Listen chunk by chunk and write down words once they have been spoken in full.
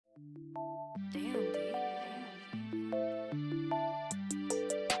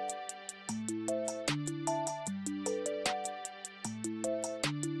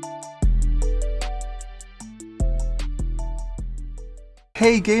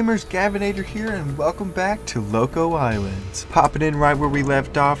Hey gamers, Gavin here, and welcome back to LOCO Islands. Popping in right where we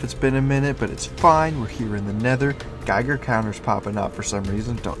left off. It's been a minute, but it's fine. We're here in the Nether. Geiger counter's popping up for some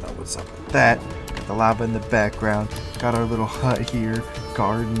reason. Don't know what's up with that. Got the lava in the background. Got our little hut here.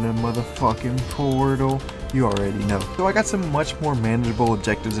 Guarding the motherfucking portal. You already know. So I got some much more manageable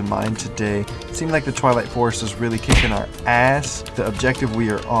objectives in mind today. It seemed like the Twilight Forest is really kicking our ass. The objective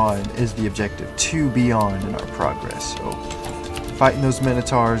we are on is the objective to be on in our progress. So fighting those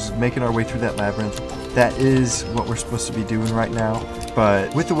minotaurs, making our way through that labyrinth. That is what we're supposed to be doing right now.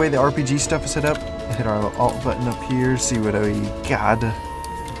 But with the way the RPG stuff is set up, hit our little alt button up here, see what we got.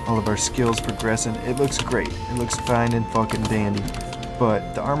 All of our skills progressing. It looks great. It looks fine and fucking dandy.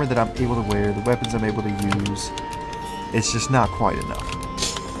 But the armor that I'm able to wear, the weapons I'm able to use, it's just not quite enough.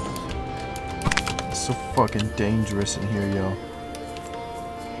 It's so fucking dangerous in here, yo.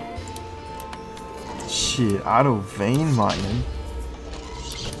 Shit, auto vein mining.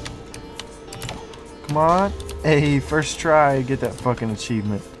 Come on. Hey, first try, get that fucking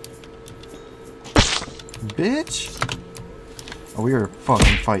achievement. Bitch. Oh, we are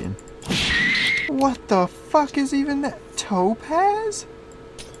fucking fighting. What the fuck is even that? Topaz?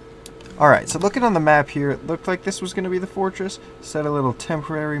 Alright, so looking on the map here, it looked like this was going to be the fortress. Set a little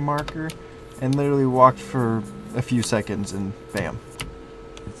temporary marker and literally walked for a few seconds and bam.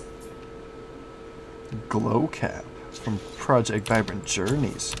 Glow cap from Project Vibrant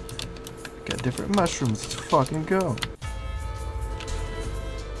Journeys. Got different mushrooms, let's fucking go.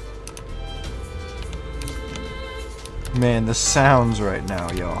 Man, the sounds right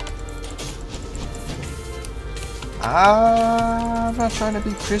now, y'all. I'm not trying to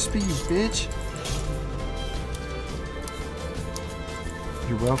be crispy, you bitch.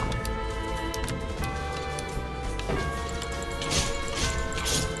 You're welcome.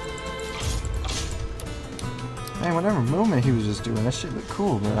 Man, whatever movement he was just doing, that shit looked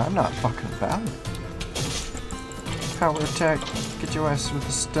cool, man. I'm not fucking about it. Power attack, get your ass with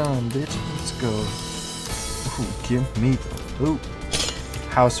the stun, bitch. Let's go. Ooh, give me the loot.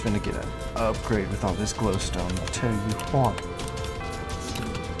 House finna get an upgrade with all this glowstone, I'll tell you what.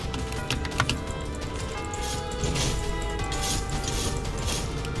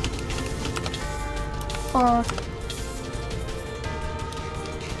 Fuck.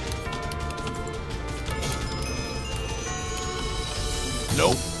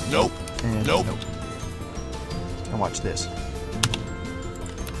 Nope, nope, and nope. And watch this.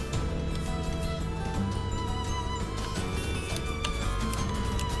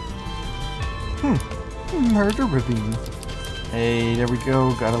 Murder ravine. Hey, there we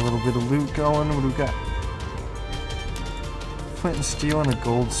go. Got a little bit of loot going. What do we got? Flint and steel and a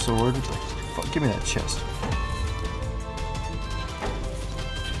gold sword. What the fuck? Give me that chest.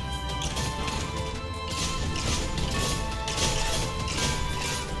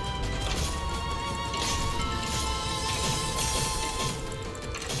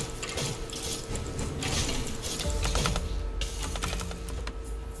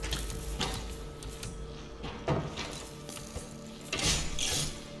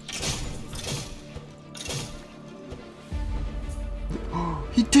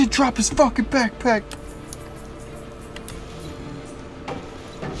 He did drop his fucking backpack!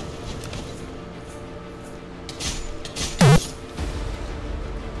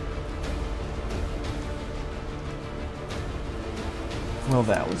 Well,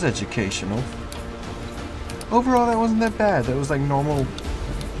 that was educational. Overall, that wasn't that bad. That was like normal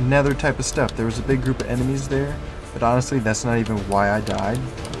Nether type of stuff. There was a big group of enemies there, but honestly, that's not even why I died.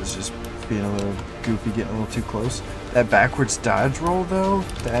 It was just being a little goofy, getting a little too close. That backwards dodge roll, though,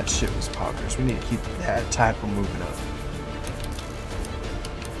 that shit was poggers. We need to keep that type of moving up.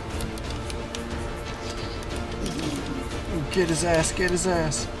 Get his ass, get his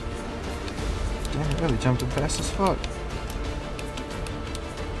ass. Damn, it really jumped him fast as fuck.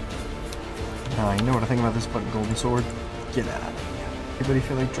 Nah, you know what I think about this fucking golden sword? Get out of here. Anybody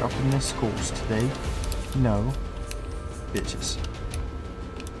feel like dropping their scores today? No. Bitches.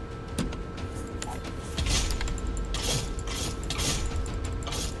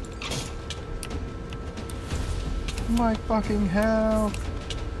 My fucking hell.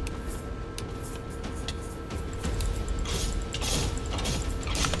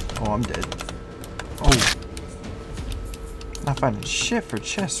 Oh, I'm dead. Oh. Not finding shit for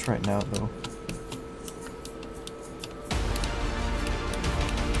chests right now, though.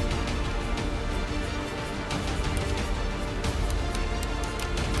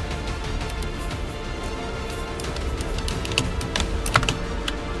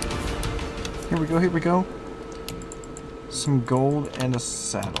 Here we go, here we go. Some gold and a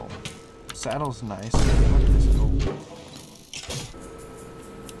saddle. Saddle's nice. What is gold?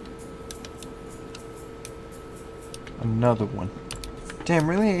 Another one. Damn,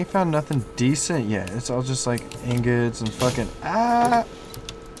 really? I ain't found nothing decent yet. It's all just like ingots and fucking I'm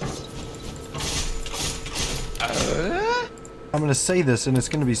gonna say this and it's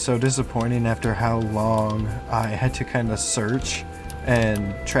gonna be so disappointing after how long I had to kind of search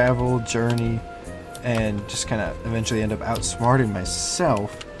and travel, journey, and just kind of eventually end up outsmarting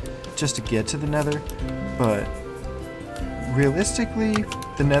myself just to get to the Nether. But realistically,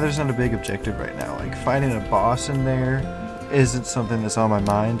 the Nether's not a big objective right now. Like, finding a boss in there isn't something that's on my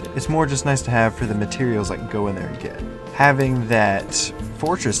mind. It's more just nice to have for the materials I can go in there and get. Having that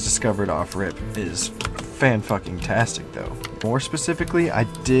fortress discovered off rip is fan-fucking-tastic though. More specifically, I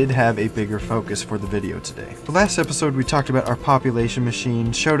did have a bigger focus for the video today. The last episode we talked about our population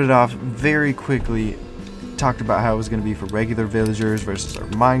machine, showed it off very quickly, talked about how it was going to be for regular villagers versus our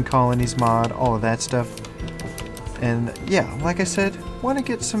mine colonies mod, all of that stuff. And yeah, like I said, want to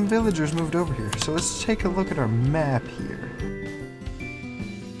get some villagers moved over here. So let's take a look at our map here.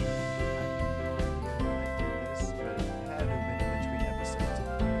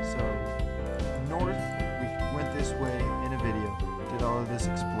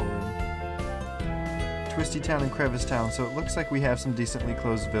 Twisty Town and Crevice Town, so it looks like we have some decently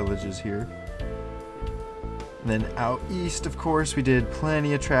close villages here. And then out east, of course, we did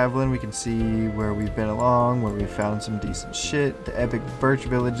plenty of traveling. We can see where we've been along, where we found some decent shit. The epic birch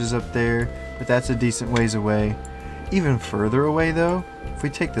village is up there, but that's a decent ways away. Even further away though, if we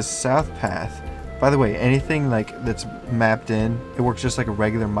take the south path, by the way, anything like that's mapped in, it works just like a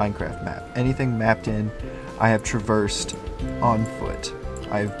regular Minecraft map. Anything mapped in, I have traversed on foot.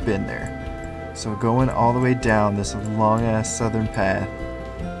 I've been there. So going all the way down this long ass southern path,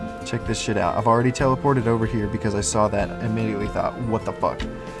 check this shit out. I've already teleported over here because I saw that and immediately thought, what the fuck?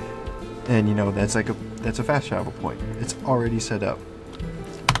 And you know, that's a fast travel point. It's already set up.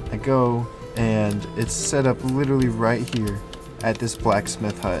 I go and it's set up literally right here at this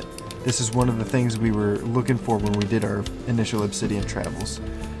blacksmith hut. This is one of the things we were looking for when we did our initial obsidian travels.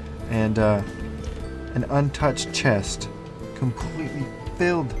 And an untouched chest, completely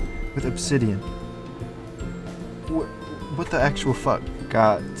filled with obsidian. What the actual fuck?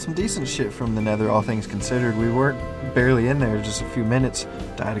 Got some decent shit from the Nether, all things considered. We weren't barely in there just a few minutes.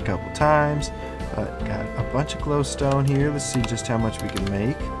 Died a couple times. But got a bunch of glowstone here. Let's see just how much we can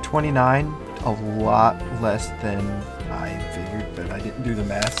make. 29, a lot less than I figured, but I didn't do the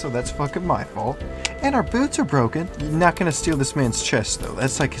math, so that's fucking my fault. And our boots are broken. You're not gonna steal this man's chest though.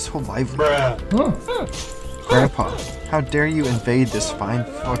 That's like his whole livelihood. Grandpa, how dare you invade this fine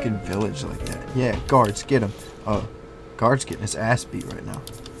fucking village like that? Yeah, guards, get him. Guard's getting his ass beat right now.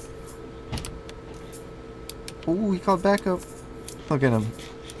 Oh, he called back up. Look at him,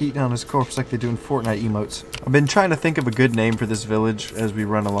 eating on his corpse like they do in Fortnite emotes. I've been trying to think of a good name for this village as we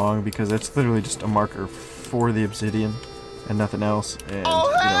run along because it's literally just a marker for the obsidian and nothing else. And,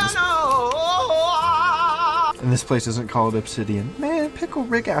 and this place isn't called Obsidian. Man, Pickle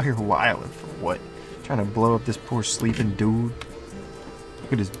Rick out here wilding for what? Trying to blow up this poor sleeping dude.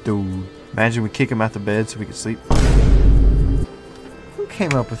 Look at this dude. Imagine we kick him out the bed so we can sleep. Who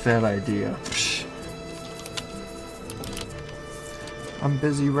came up with that idea? Psh. I'm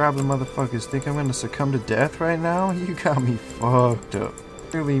busy robbing motherfuckers. Think I'm gonna succumb to death right now? You got me fucked up.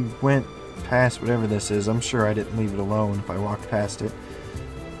 Really went past whatever this is. I'm sure I didn't leave it alone if I walked past it.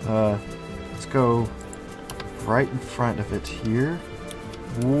 Let's go right in front of it here.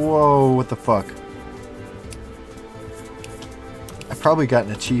 Whoa, what the fuck? I probably got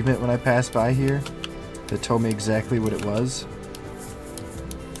an achievement when I passed by here that told me exactly what it was.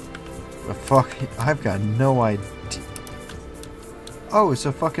 But fuck, I've got no idea. Oh, it's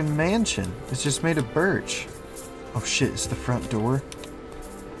a fucking mansion. It's just made of birch. Oh shit, it's the front door.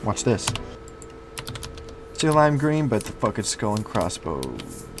 Watch this. Still lime green, but the fucking skull and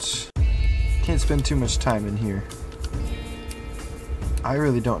crossbones. Can't spend too much time in here. I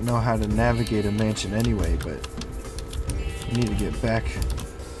really don't know how to navigate a mansion anyway, but I need to get back.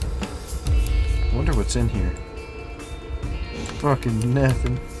 I wonder what's in here. Fucking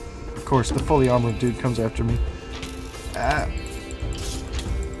nothing. Of course, the fully armored dude comes after me. Ah.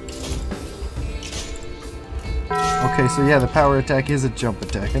 Okay, so yeah, the power attack is a jump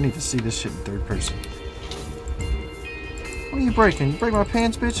attack. I need to see this shit in third person. What are you breaking? You break my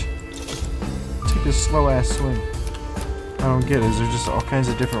pants, bitch? Take this slow ass swing. I don't get it. Is there just all kinds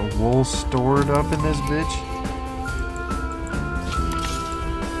of different wool stored up in this bitch?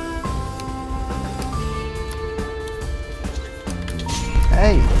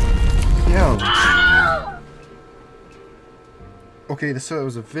 Hey! Yo, Okay, so it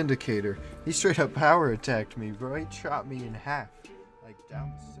was a Vindicator. He straight up power attacked me, bro. He chopped me in half. Like,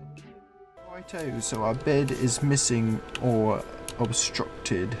 down the center. Oh, I tell you, so our bed is missing or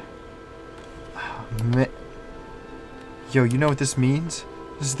obstructed. Yo, you know what this means?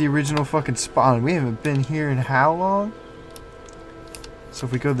 This is the original fucking spawn. We haven't been here in how long? So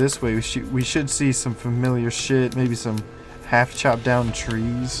if we go this way, we should see some familiar shit. Maybe some half chopped down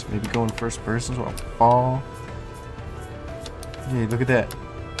trees. Maybe go in first person so I'll fall. Yeah, look at that.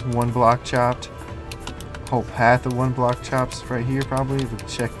 1 block chopped. Whole path of 1 block chops right here probably. But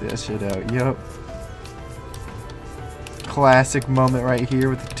check that shit out. Yup. Classic moment right here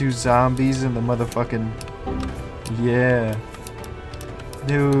with the 2 zombies and the motherfucking... Yeah.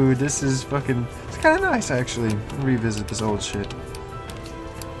 Dude, this is fucking... It's kind of nice actually. Revisit this old shit.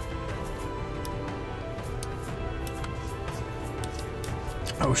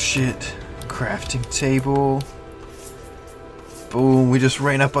 Oh shit. Crafting table. Boom, we just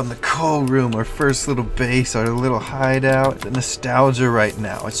ran up on the coal room, our first little base, our little hideout. The nostalgia right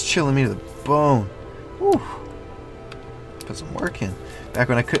now, it's chilling me to the bone. Whew. Put some work in. Back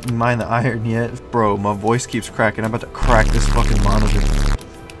when I couldn't mine the iron yet. Bro, my voice keeps cracking. I'm about to crack this fucking monitor.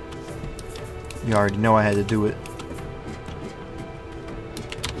 You already know I had to do it.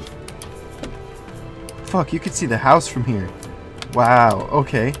 Fuck, you can see the house from here. Wow,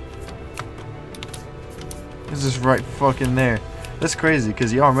 okay. This is right fucking there. That's crazy,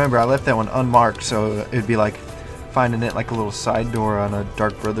 because y'all remember I left that one unmarked, so it'd be like finding it like a little side door on a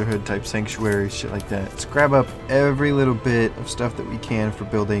Dark Brotherhood type sanctuary, shit like that. Let's grab up every little bit of stuff that we can for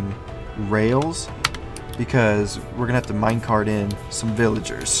building rails, because we're gonna have to minecart in some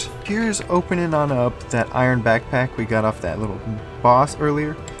villagers. Here's opening on up that iron backpack we got off that little boss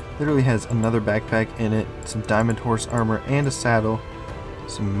earlier. Literally has another backpack in it, some diamond horse armor and a saddle,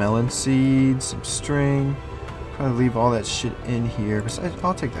 some melon seeds, some string. Probably leave all that shit in here. Besides,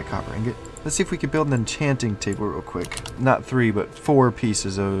 I'll take that copper ingot. Let's see if we can build an enchanting table real quick. Not 3, but 4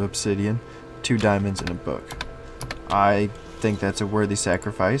 pieces of obsidian, 2 diamonds, and a book. I think that's a worthy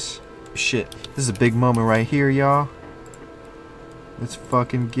sacrifice. Shit, this is a big moment right here, y'all. Let's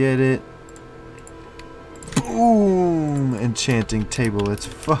fucking get it. Boom! Enchanting table. Let's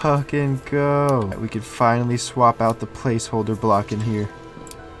fucking go. We can finally swap out the placeholder block in here.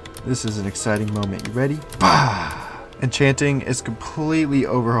 This is an exciting moment. You ready? Bah! Enchanting is completely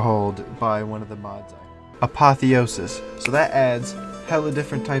overhauled by one of the mods. Apotheosis. So that adds hella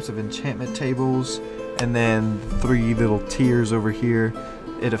different types of enchantment tables, and then 3 little tiers over here.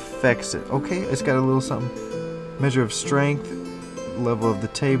 It affects it. Okay, it's got a little something. Measure of strength, level of the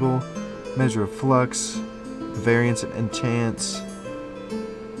table, measure of flux, variance of enchants,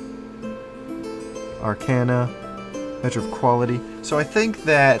 arcana, measure of quality. So I think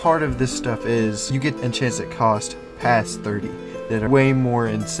that part of this stuff is you get enchants that cost past 30 that are way more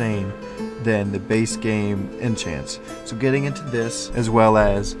insane than the base game enchants. So getting into this, as well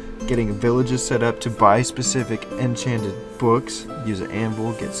as getting villages set up to buy specific enchanted books, use an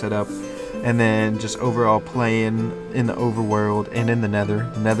anvil, get set up, and then just overall playing in the overworld and in the Nether.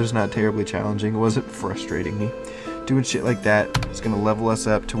 The Nether's not terribly challenging. It wasn't frustrating me. Doing shit like that is going to level us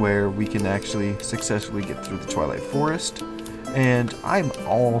up to where we can actually successfully get through the Twilight Forest, and I'm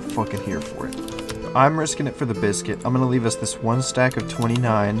all fucking here for it. I'm risking it for the biscuit. I'm going to leave us this 1 stack of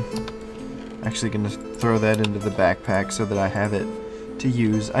 29. Actually going to throw that into the backpack so that I have it to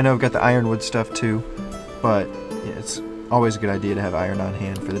use. I know I've got the ironwood stuff too, but yeah, it's always a good idea to have iron on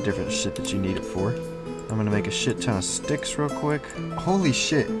hand for the different shit that you need it for. I'm going to make a shit ton of sticks real quick. Holy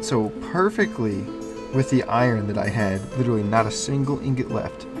shit, so perfectly with the iron that I had, literally not a single ingot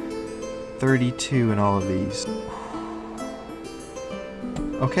left. 32 in all of these.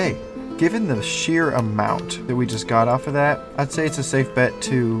 Okay, given the sheer amount that we just got off of that, I'd say it's a safe bet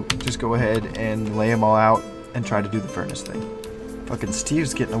to just go ahead and lay them all out and try to do the furnace thing. Fucking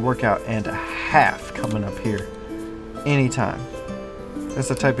Steve's getting a workout and a half coming up here. Anytime. That's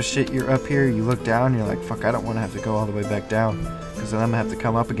the type of shit you're up here, you look down, and you're like, fuck, I don't want to have to go all the way back down, because then I'm going to have to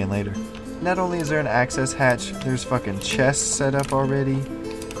come up again later. Not only is there an access hatch, there's fucking chests set up already,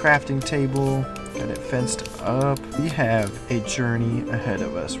 crafting table, got it fenced up. We have a journey ahead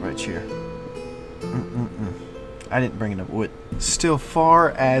of us right here. I didn't bring enough wood. Still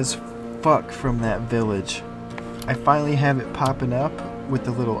far as fuck from that village. I finally have it popping up with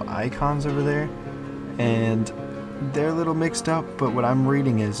the little icons over there, and they're a little mixed up, but what I'm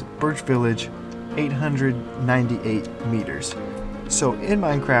reading is Birch Village, 898 meters. So in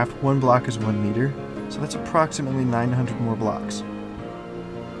Minecraft, 1 block is 1 meter, so that's approximately 900 more blocks.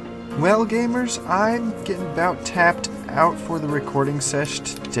 Well, gamers, I'm getting about tapped out for the recording sesh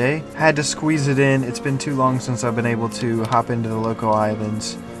today. Had to squeeze it in. It's been too long since I've been able to hop into the LOCO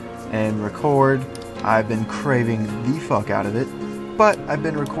Islands and record. I've been craving the fuck out of it, but I've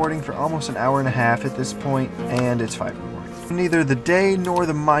been recording for almost an hour and a half at this point, and it's 5 in the morning. Neither the day nor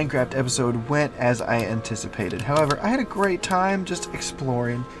the Minecraft episode went as I anticipated. However, I had a great time just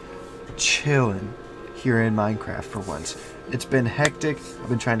exploring, chilling here in Minecraft for once. It's been hectic. I've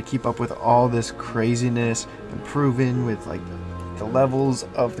been trying to keep up with all this craziness, improving with like the levels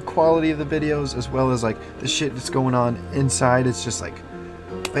of the quality of the videos, as well as like the shit that's going on inside. It's just like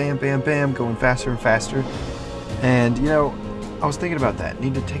bam, bam, bam, going faster and faster. And you know, I was thinking about that.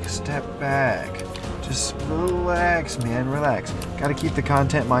 Need to take a step back. Just relax, man, relax. Gotta keep the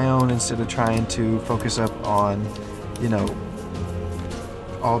content my own instead of trying to focus up on, you know,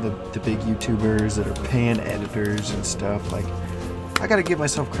 all the big YouTubers that are paying editors and stuff. Like, I gotta give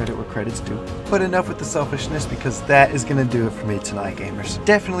myself credit where credit's due. But enough with the selfishness, because that is gonna do it for me tonight, gamers.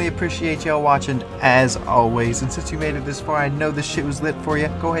 Definitely appreciate y'all watching as always, and since you made it this far, I know this shit was lit for you.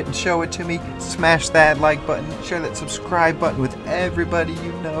 Go ahead and show it to me. Smash that like button, share that subscribe button with everybody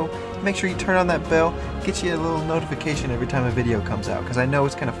you know. Make sure you turn on that bell, get you a little notification every time a video comes out, because I know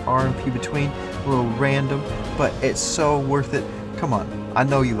it's kind of far and few between, a little random, but it's so worth it. Come on, I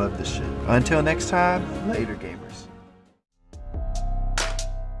know you love this shit. Until next time, later, game.